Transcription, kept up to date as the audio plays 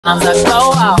I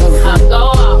go out, I go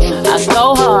out, I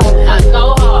go hard, I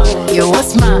go hard. Yeah,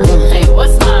 what's mine? Hey,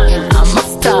 what's mine? I'm a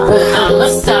star, I'm a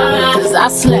star. Cause I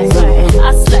slay, I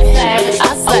slay,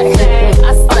 I slay,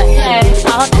 I slay,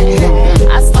 all day.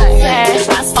 I slay,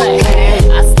 I slay,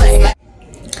 I slay.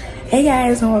 Hey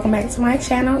guys, and welcome back to my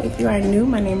channel. If you are new,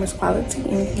 my name is Quality,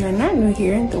 and if you are not new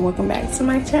here, then welcome back to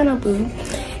my channel, boo.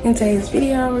 In today's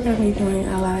video, we're going to be doing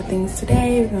a lot of things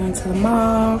today. We're going to the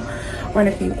mall, run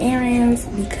a few errands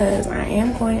because I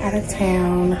am going out of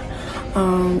town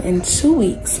in 2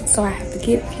 weeks. So I have to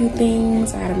get a few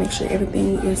things. I gotta make sure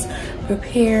everything is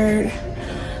prepared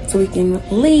so we can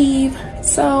leave.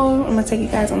 So I'm gonna take you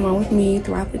guys along with me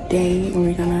throughout the day, and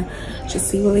we're gonna just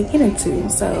see what we get into.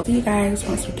 So see you guys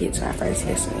once we get to our first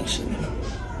destination.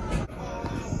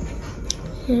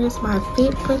 Here's my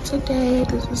fit for today.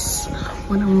 This is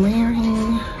what I'm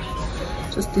wearing.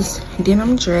 Just this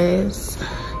denim dress,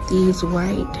 these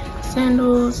white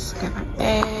sandals, got my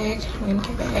bag, in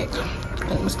my bag.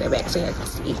 Let me step back so you can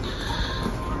see.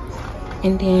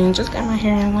 And then just got my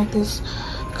hair in like this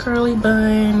curly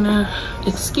bun.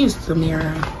 Excuse the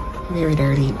mirror, very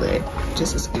dirty, but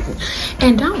just excuse it.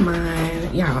 And don't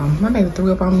mind, y'all, my baby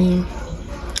threw up on me,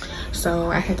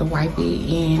 so I had to wipe it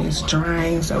and it's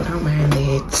drying, so don't mind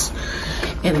it.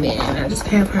 And then I just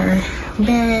have her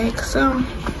bag, so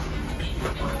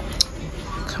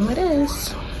come with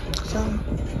us. So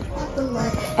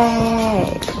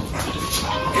hey,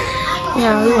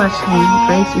 yeah, we watching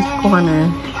Gracie's Corner,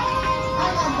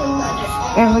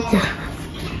 and look at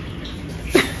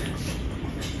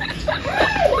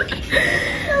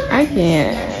I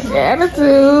can't.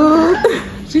 Attitude.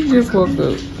 She just woke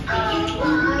up.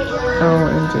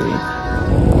 OMG.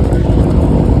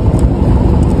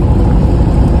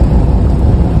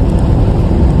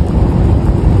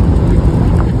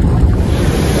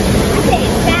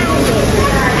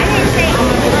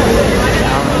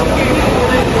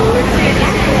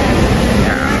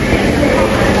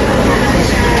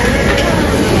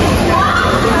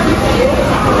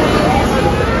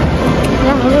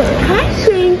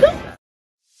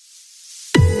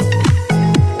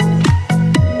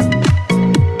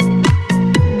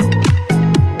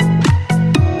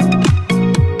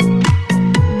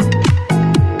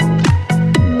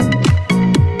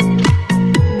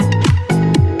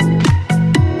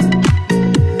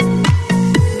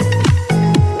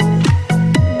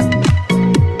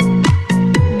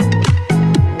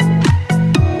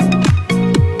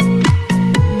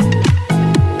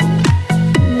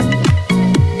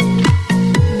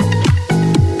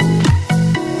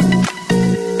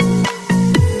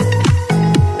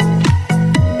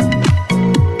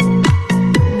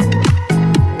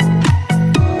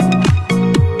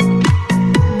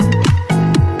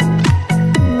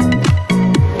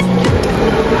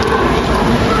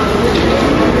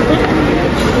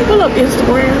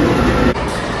 Instagram.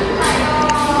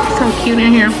 So cute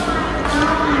in here.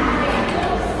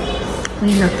 We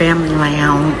in the family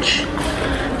lounge.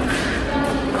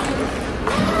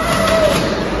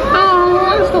 Oh,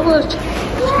 there's a little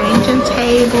changing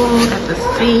table. Got the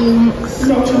sinks.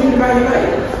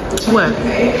 What?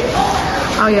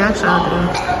 Oh yeah, I saw them.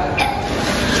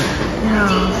 Yeah,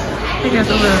 they got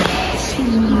the little TV.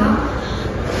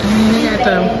 And they got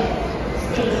the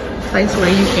place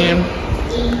where you can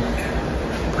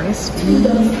breastfeed,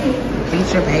 feed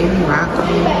your baby, rock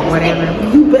them, whatever.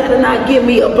 You better not give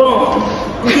me a bomb.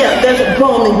 Yeah, there's a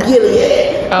bomb in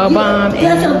Gilead. A bomb in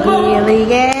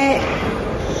Gilead.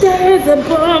 There's a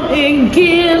bomb in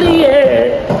Gilead.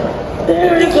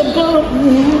 There's a bomb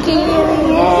in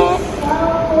Gilead.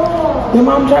 Your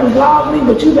mom trying to vlog me,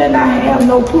 but you better not have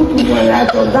no poo-poo running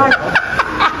out your diaper.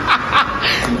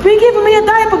 Be giving me a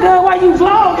diaper, girl, while you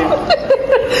vlogging.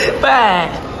 Bye.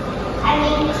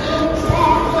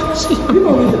 You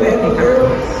gonna read the baby, girl.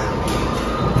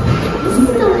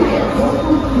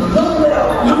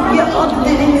 Get other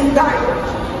than in this diaper.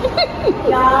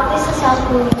 Y'all, this is how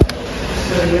cool.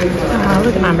 Oh,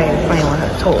 look at my baby playing with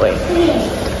her toy.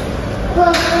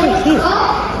 Look cute.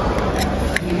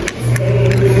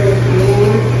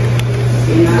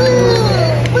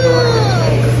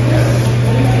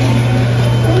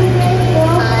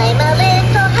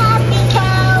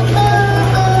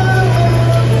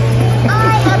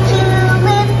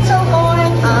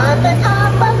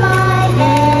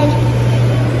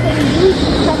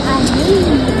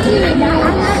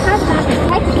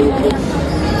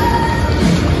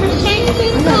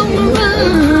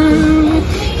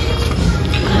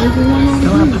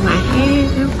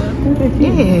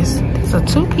 Yes, it's a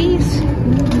two-piece.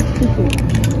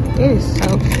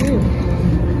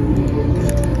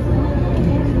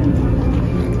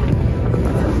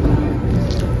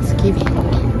 Give it.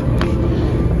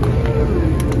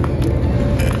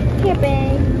 Here,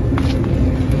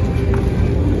 babe.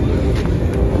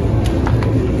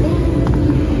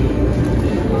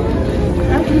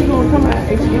 After you gonna come out,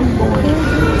 H&M going.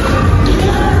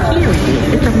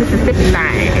 Period. It's a Mississippi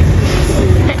line.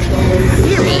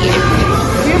 Period.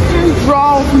 If this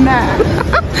draws now,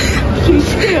 she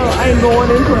still ain't going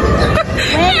into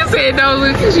it. You said don't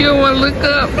look because you don't want to look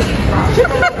up.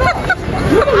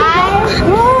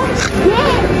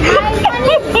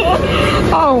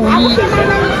 Oh,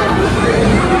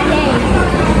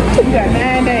 You got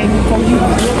 9 days before you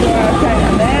can look around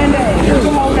town. 9 days. You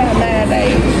can hold out 9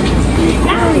 days.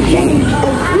 9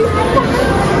 days.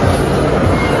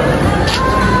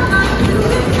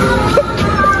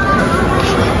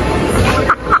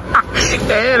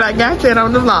 and I got that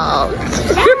on the vlog.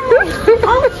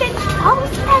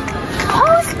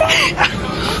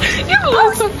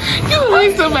 You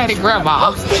like somebody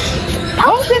grandma.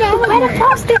 Post it, I'm better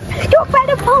post it. You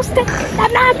better post it.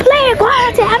 I'm not playing,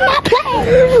 Quality. I'm not playing.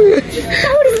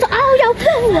 Show this to all your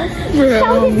viewers.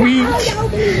 Show this to all your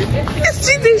viewers.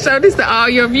 She did show this to all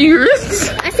your viewers.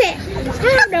 I said,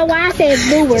 I don't know why I said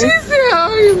viewers. She said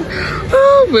all your,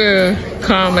 oh man,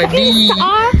 comedy. To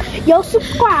all your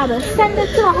subscribers. Send it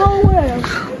to the whole world.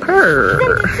 Purr.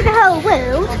 Send it to the whole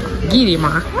world. Get it, ma.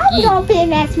 How you gonna fit in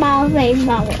that small face,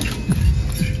 mama?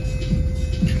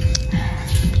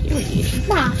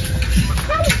 Nah.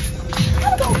 How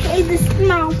you gonna fit in this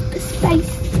small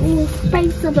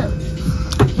space of it?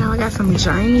 Y'all, I got some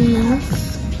jeans.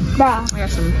 Bruh. I got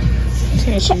some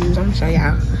tennis shoes. I'm gonna show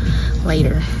y'all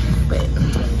later. But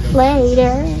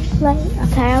Later.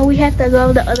 Okay, we have to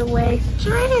go the other way.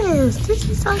 dress, this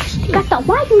is so cute.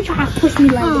 Why you trying to push me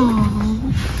like that?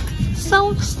 Oh,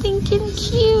 so stinking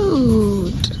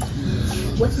cute.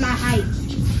 What's my height?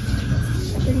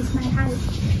 What is my height?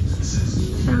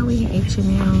 Now we H&M,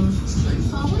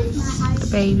 Oh, what is my height? the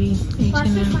baby Check my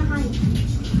H&M. height.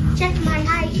 Check my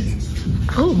height.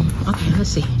 Oh, okay, let's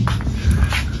see.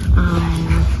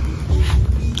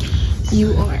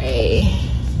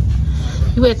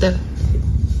 You at the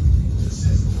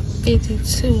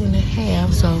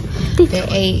 52.5, so they're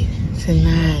 8 to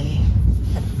 9.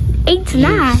 8 to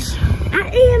 9. I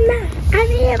am 9. I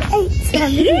am 8 to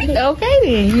 9. Okay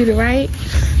then, you the right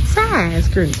size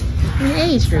group, the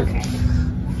age group.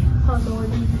 Hold on.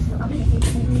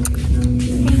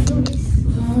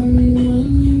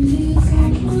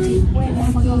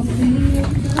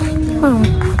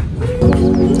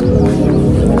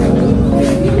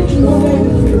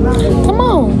 Come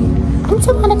on. I'm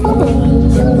telling you to come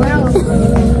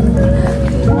on.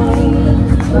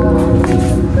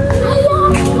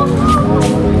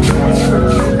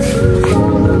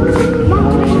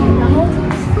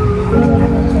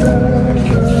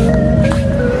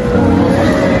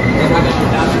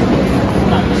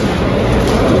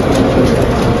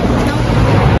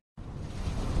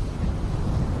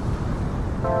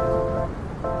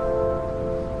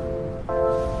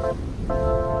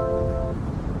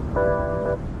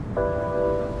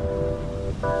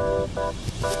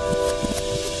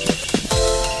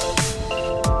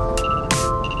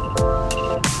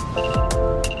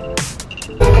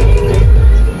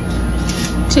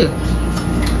 Two.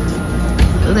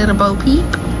 Little Bo Peep.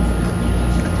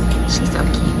 She's so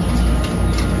cute.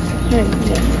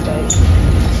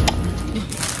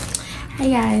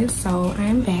 Hey guys, so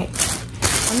I'm back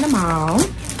from the mall.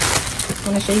 I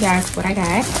want to show you guys what I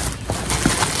got.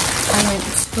 I went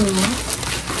to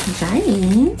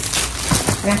Johnny's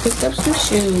and I picked up some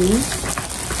shoes.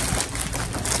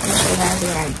 I'm gonna show you guys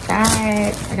what I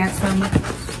got. I got some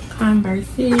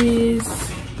Converses.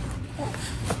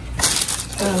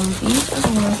 So these are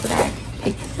the ones that I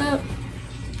picked up.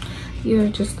 These are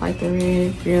just like the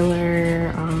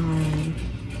regular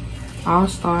All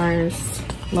Stars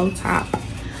low top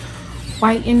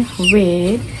white and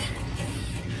red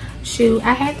shoe.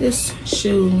 I had this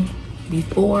shoe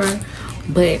before,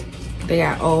 but they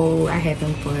got old. I had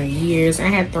them for years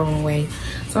and I had thrown away,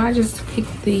 so I just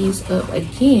picked these up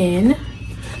again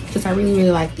because I really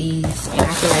like these and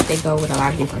I feel like they go with a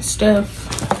lot of different stuff.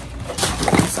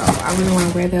 So I really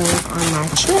want to wear those on my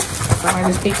trip, so I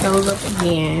just picked those up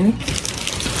again.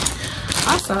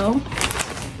 Also,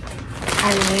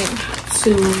 I went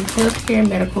to healthcare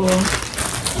medical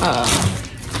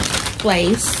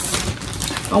place.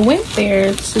 I went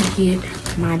there to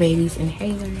get my baby's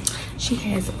inhaler. She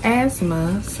has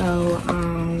asthma, so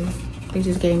they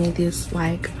just gave me this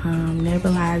like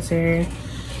nebulizer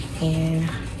and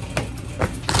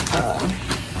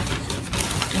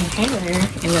inhaler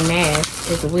and the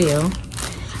mask as well.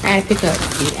 I had to pick up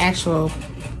the actual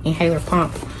inhaler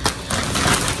pump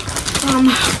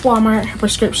Walmart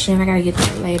prescription. I gotta get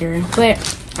that later, but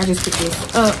I just picked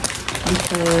this up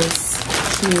because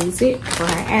she needs it for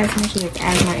her asthma. She has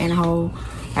asthma and a whole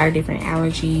lot of different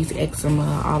allergies,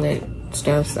 eczema, all that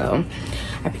stuff. So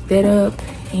I picked that up,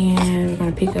 and I'm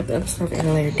gonna pick up the other stuff at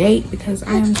a later date because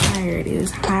I am tired. It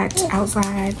is hot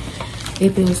outside.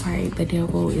 It feels like the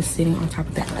devil is sitting on top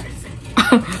of the earth.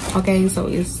 Okay, so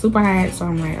it's super hot, so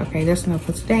I'm like, okay, that's enough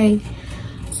for today.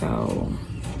 So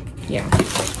yeah,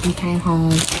 we came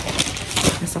home and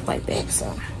stuff like that. So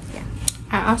yeah,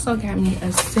 I also got me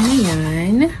a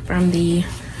cinnamon from the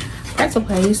pretzel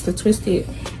place, the twisted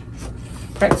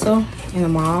pretzel in the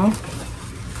mall.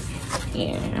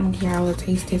 Yeah, I'm gonna give y'all a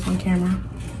taste test on camera.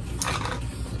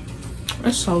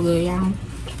 It's so good, y'all.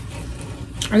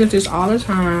 I get this all the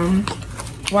time.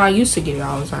 Well, I used to get it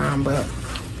all the time, but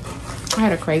I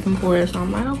had a craving for it, so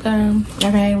I'm like, okay. I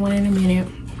haven't had one in a minute,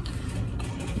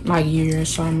 like years.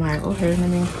 So I'm like, okay, let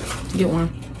me get one.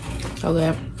 So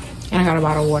good. And I got a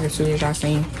bottle of water too, as y'all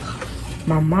seen.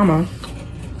 My mama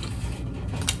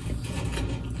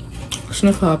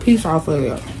sniffed her a piece off of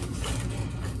it,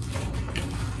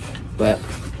 but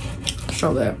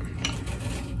so good.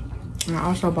 And I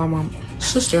also bought my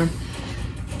sister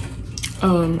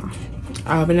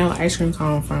a vanilla ice cream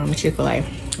cone from Chick-Fil-A,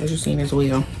 as you've seen as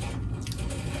well.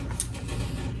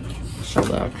 So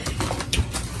good.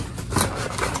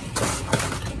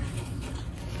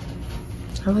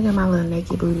 Oh, look at my little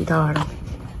naked booty daughter.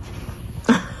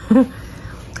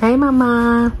 Hey,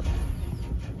 mama.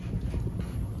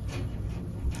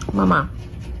 Mama.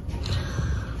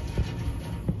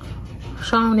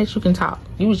 Show them that you can talk.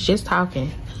 You was just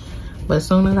talking, but as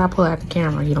soon as I pull out the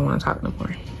camera, you don't want to talk no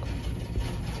more.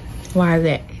 Why is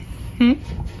that?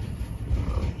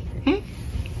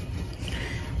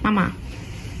 Mama.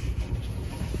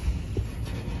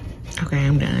 Okay,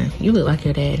 I'm done. You look like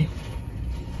your daddy.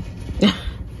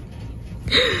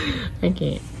 I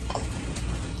can't.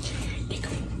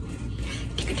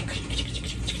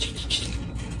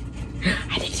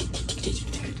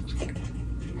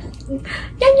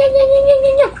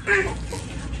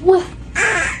 What?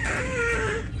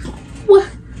 What?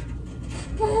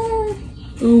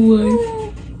 Oh my.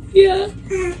 Yeah.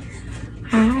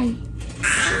 Hi.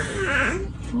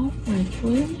 Oh my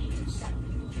goodness.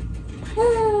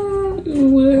 Oh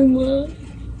my.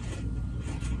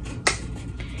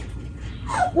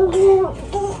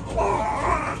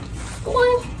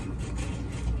 What?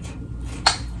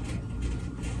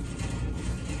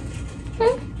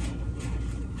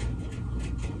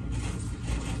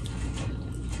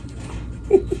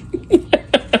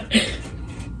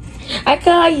 I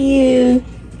caught you.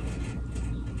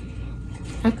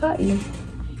 I caught you.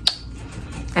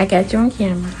 I got you on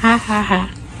camera. Ha ha ha.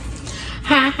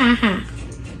 Ha ha ha.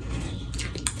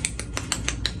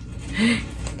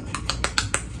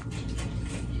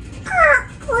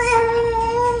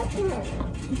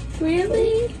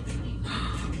 Really?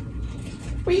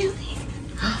 Really?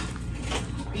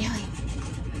 Really?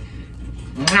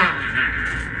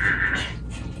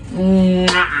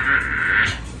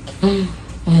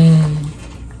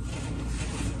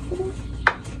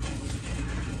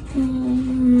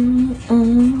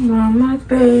 Mama's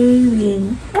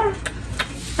baby.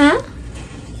 Huh?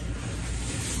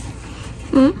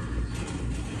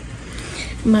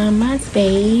 Mama's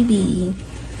baby.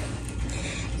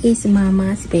 It's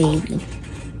Mama's baby.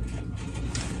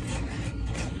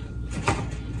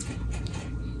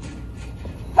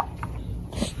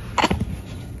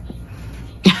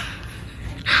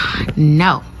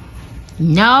 No.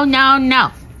 No, no,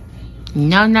 no.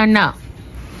 No, no, no.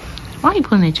 Why are you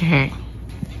pulling at your hair?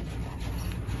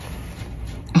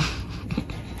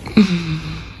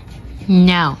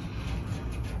 No.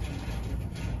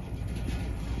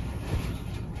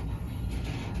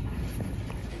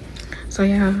 So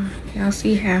y'all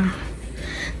see how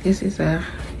this is a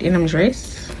denim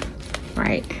dress,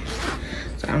 right?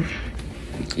 So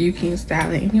you can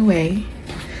style it any way.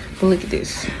 But look at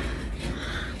this.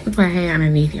 Look what I had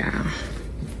underneath, y'all.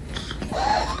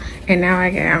 And now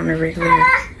I got on a regular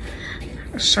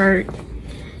shirt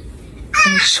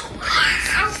and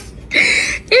shorts.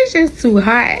 It's just too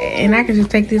hot, and I can just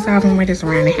take this off and wear this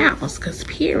around the house, cause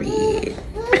period.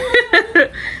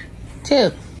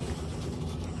 Tip.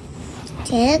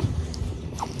 Tip.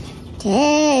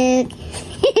 Tip.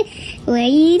 What are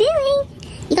you doing?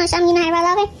 You gonna show me you know how to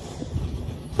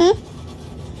roll over?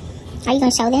 Are you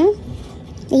gonna show them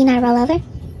that you know how to roll over?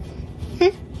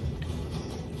 Huh?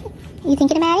 You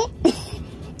thinking about it?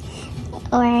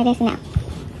 Or just no?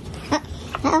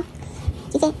 Uh-oh.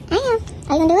 You think, I am.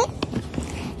 Are you gonna do it?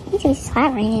 You two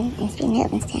slobbering and spitting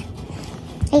up and stuff.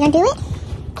 Are you gonna do it?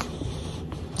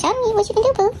 Tell me what you can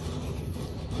do, Pooh.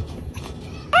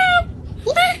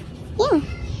 Yeah.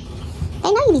 They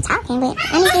know you be talking, but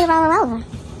I need you to roll her over.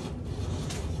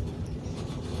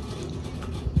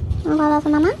 Roll over,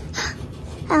 Mama.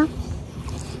 Oh.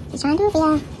 You trying to do it,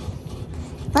 yeah.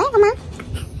 What, Mama?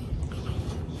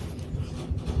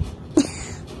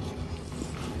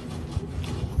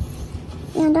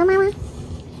 You gonna do it, Mama?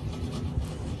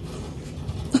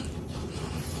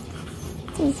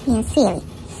 She's being silly.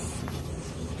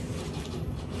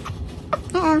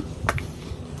 Uh-oh.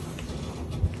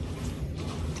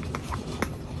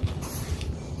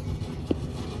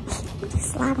 Just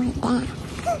slobbering it down.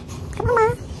 Come on,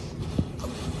 Mom.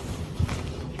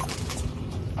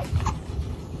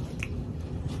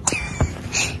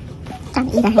 Trying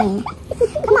to eat her hand.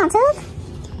 Come on, Tooth.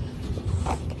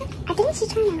 I think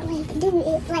she's trying to, like, do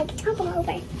it, like, topple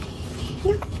over.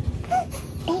 No.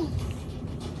 Bang.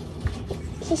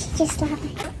 She should just slap her.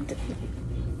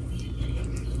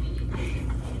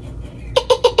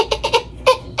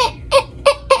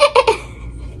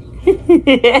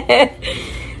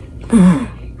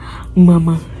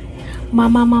 Mama.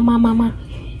 Mama, mama, mama.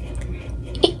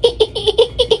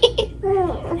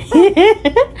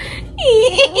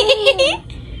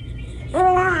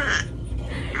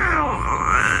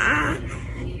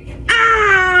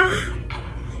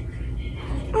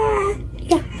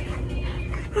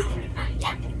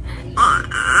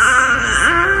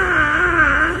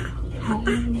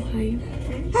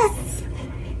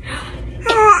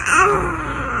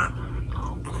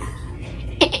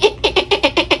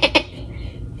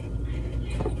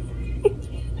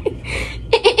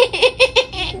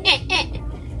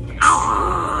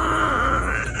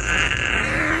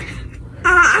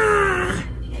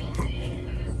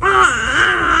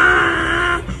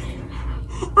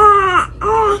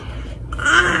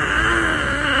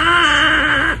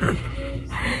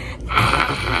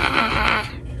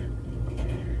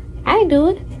 I do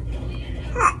it.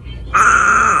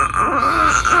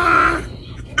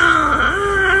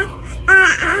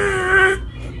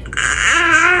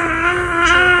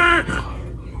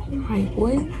 Right,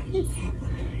 boy.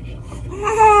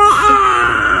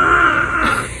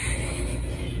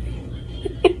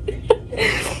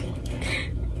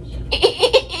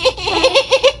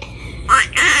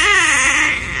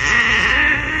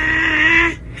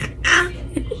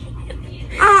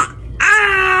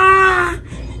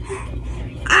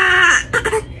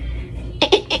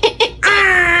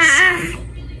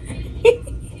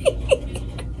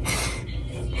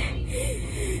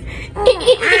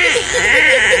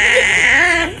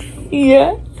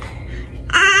 Yeah.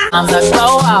 I'm the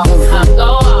go out, I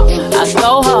go out, I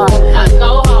go hard, I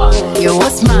go hard. Yo,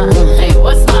 what's mine? Hey,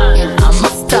 what's mine? I'm a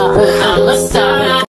star, I'm a star.